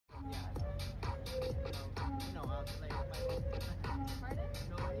Yeah. You know how to play the pipe. Pardon?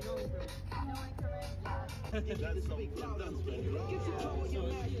 No, you know No increment? Yeah. That's something that's very Get your toe in your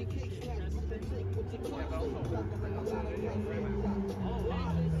mouth, your case tax, then take what you claim. Oh,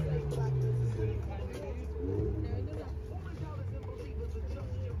 wow.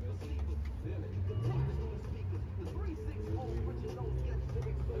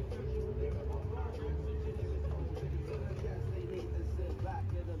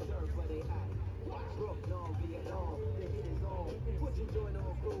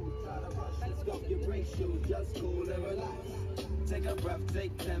 Scuff your brake shoes, just cool and relax. Take a breath,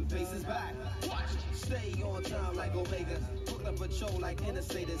 take 10 paces back. Stay on time like Omegas. Brooklyn patrol like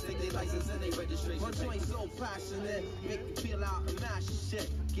interstaters. Take their license and their registration. My joint so passionate, make you feel out and mash shit.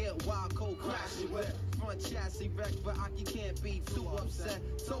 Get wild, cold, crash it with. Front chassis wreck, but Aki can't be too upset.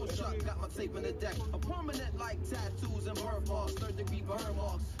 Tow truck, got my tape in the deck. A permanent like tattoos and birthmarks. 3rd-degree burn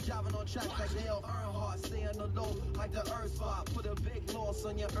marks. Driving on tracks like Dale Earnhardt. Stay on the low like the earth spot. Put a big loss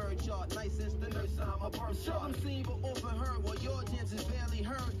on your earn chart. Nice as the nurse time, a birth chart. I'm seen but often heard. Well, your chance is barely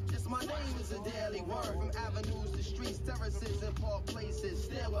heard. Just my name is a daily word. From avenues to streets, terraces and park places.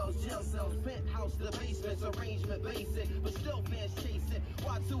 Stairwells, jail cells, penthouse to basements. Arrangement basic, but still fans chasing.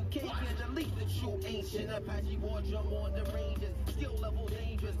 Y2K can't delete the true ancient. Apache war drum on the ranges. Skill level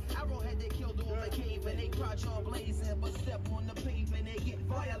dangerous. Arrowhead they killed all the cave and they crotch on blazing. But step on the pavement, they get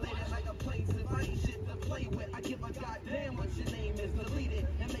violated like a place. If I ain't shit to play with, I give a goddamn what your name is. Delete it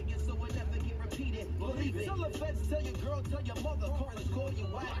and make it so it never get repeated. Believe it. Tell the feds, tell your girl, tell your mother. Corners call you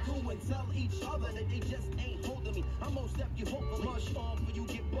whack too and tell each other that they just ain't holding me. I'm gonna step you hopefully. Mush on for you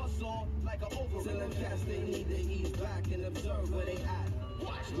get bust on like an over. Tell them cats they need to ease back and observe where they at.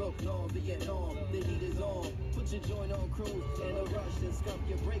 Broke on Vietnam, the heat is on. Put your joint on cruise in a rush and scuff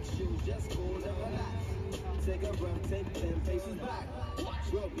your brake shoes. Just cool and relax. Take a breath, take 10 paces back.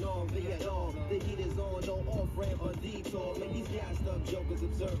 Broke on Vietnam, the heat is on. No off-ramp or detour. Make these gassed up jokers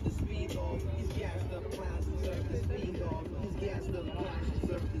observe the speed off. These gassed up clowns observe the speed off. These gassed up clowns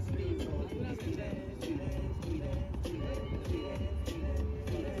observe the speed off. Speed it, speed it, speed it, speed it, speed it, speed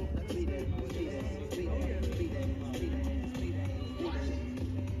it, speed it, speed it, speed it, speed it, speed it, speed it, speed it.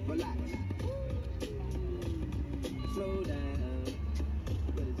 Relax. Slow down.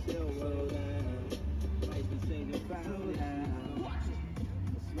 Better chill, slow down. Life be changing fast. Slow down.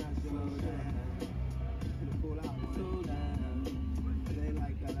 Smash, slow down. Gonna pull out. Slow down. They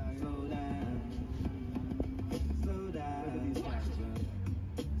like that out here. Slow down. Slow down.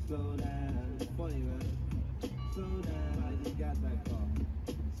 Slow down. It's funny, man. Slow down. I just got that car.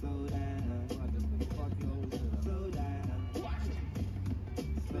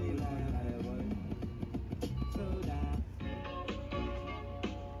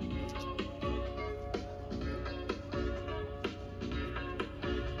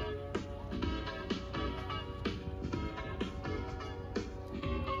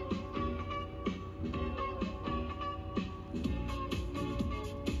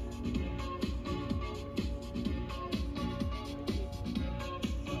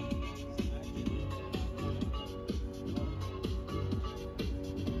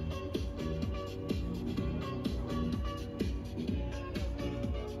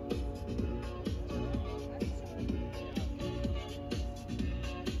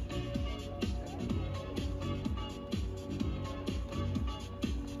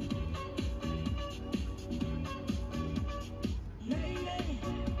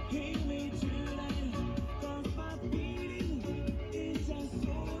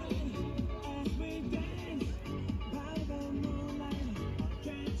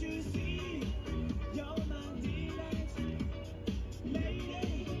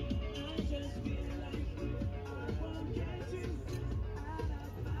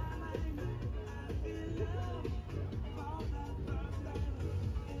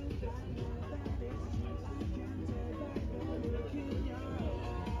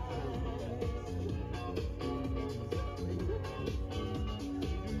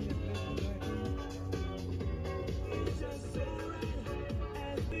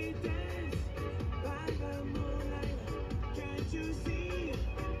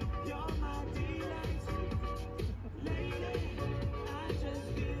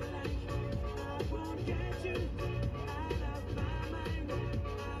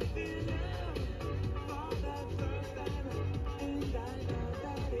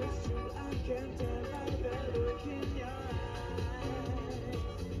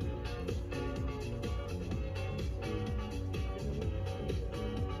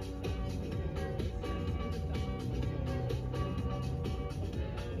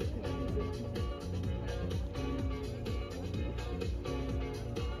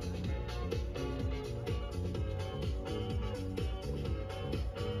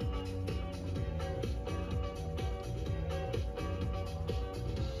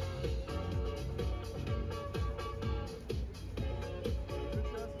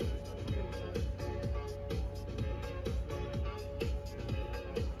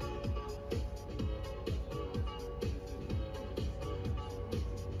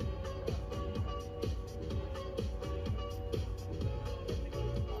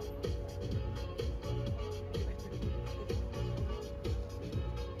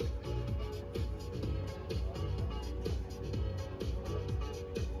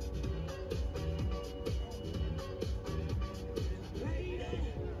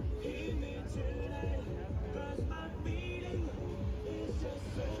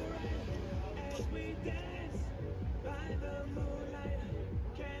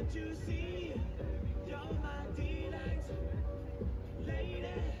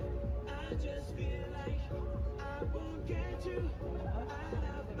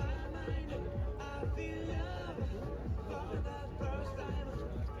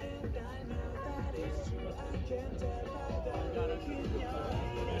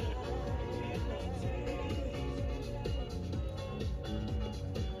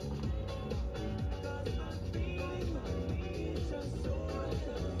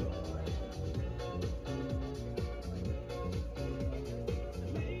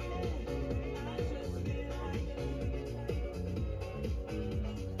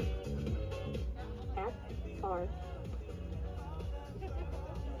 R.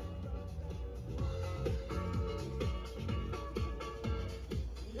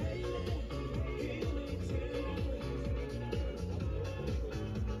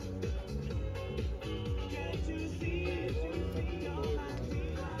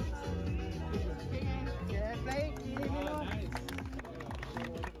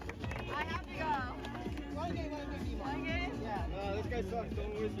 I have to go. One game. One game? Yeah. No, this guy sucks.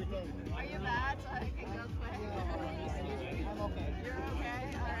 Don't waste your time. Are you bad so I can go quick? I'm okay. You're okay?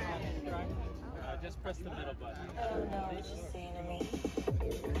 Alright. Just press the middle button. I don't know what you're saying to me.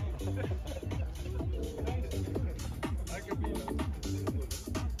 I could be that.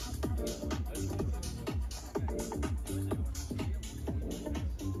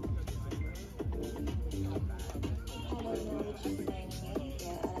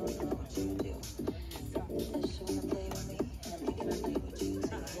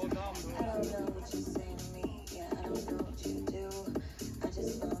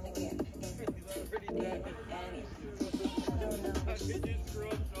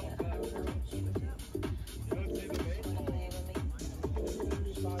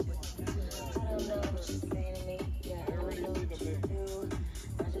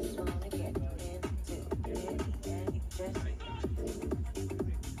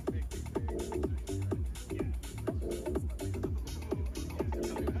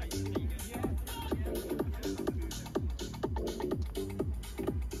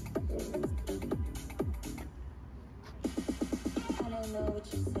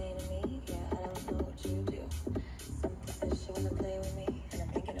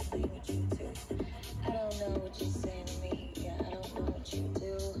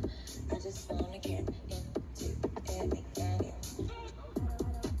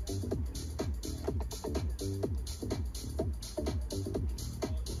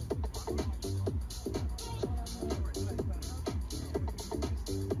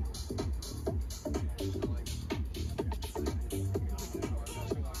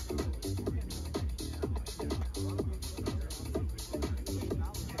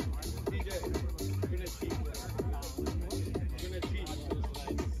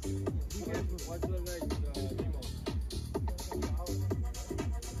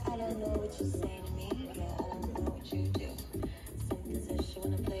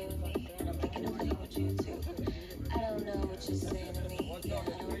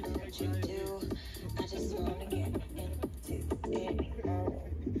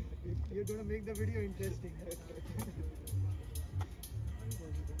 You're gonna make the video interesting.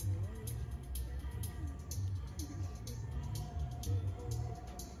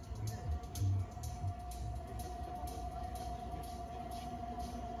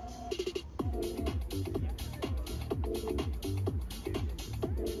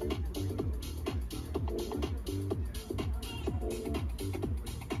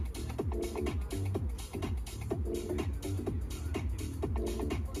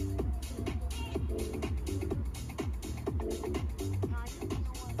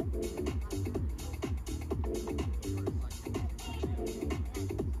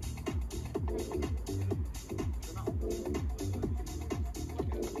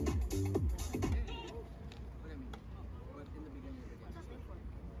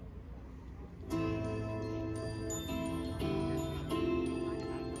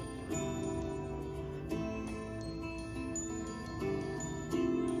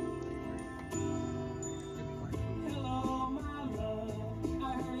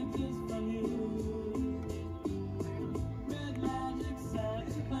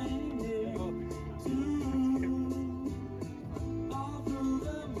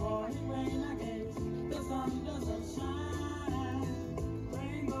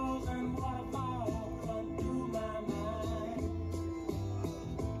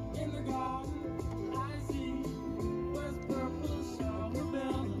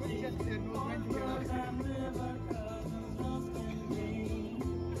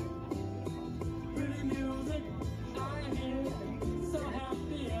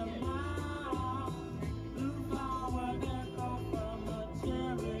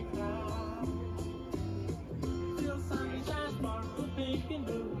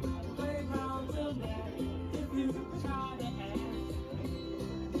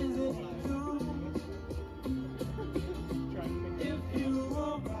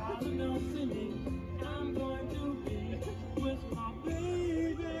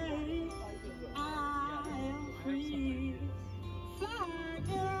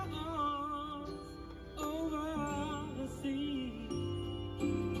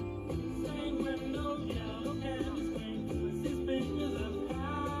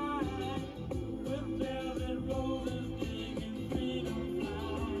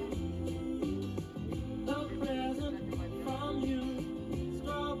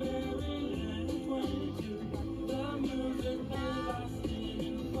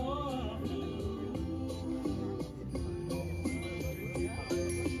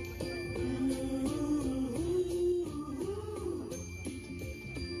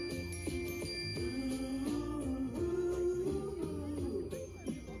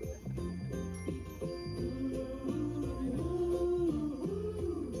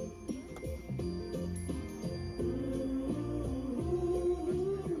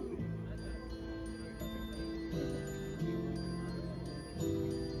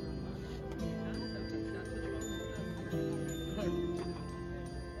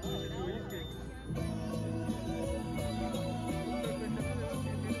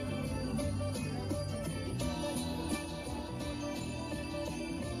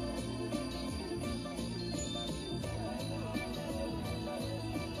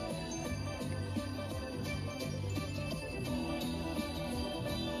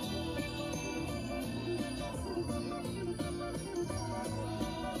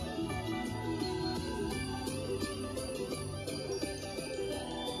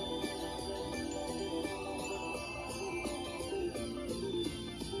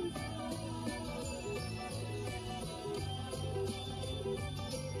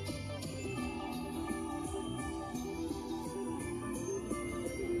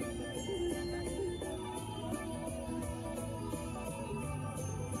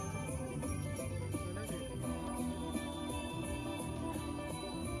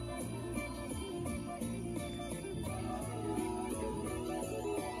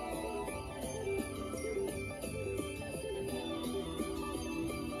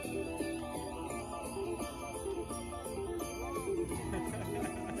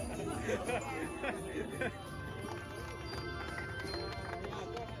 Yeah.